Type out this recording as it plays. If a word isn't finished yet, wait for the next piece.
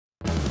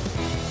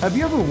Have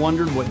you ever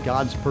wondered what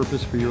God's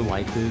purpose for your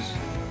life is?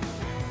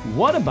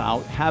 What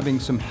about having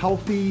some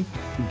healthy,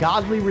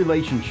 godly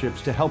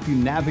relationships to help you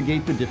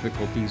navigate the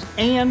difficulties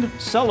and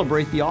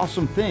celebrate the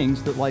awesome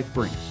things that life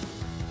brings?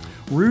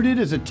 Rooted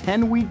is a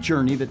 10-week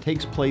journey that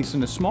takes place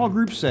in a small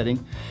group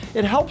setting.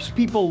 It helps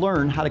people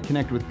learn how to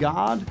connect with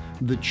God,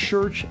 the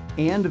church,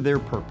 and their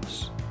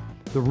purpose.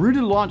 The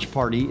Rooted launch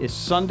party is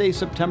Sunday,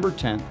 September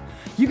 10th.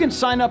 You can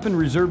sign up and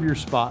reserve your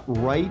spot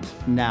right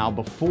now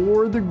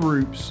before the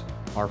groups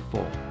are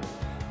full.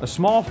 A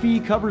small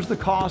fee covers the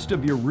cost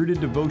of your Rooted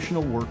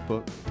devotional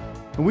workbook.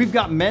 And we've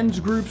got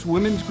men's groups,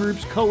 women's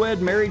groups,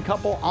 co-ed, married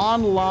couple,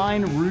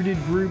 online Rooted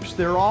groups.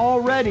 They're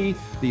all ready.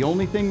 The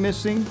only thing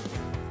missing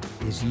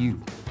is you.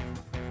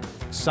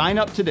 Sign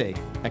up today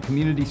at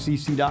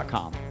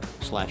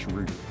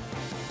communitycc.com/rooted.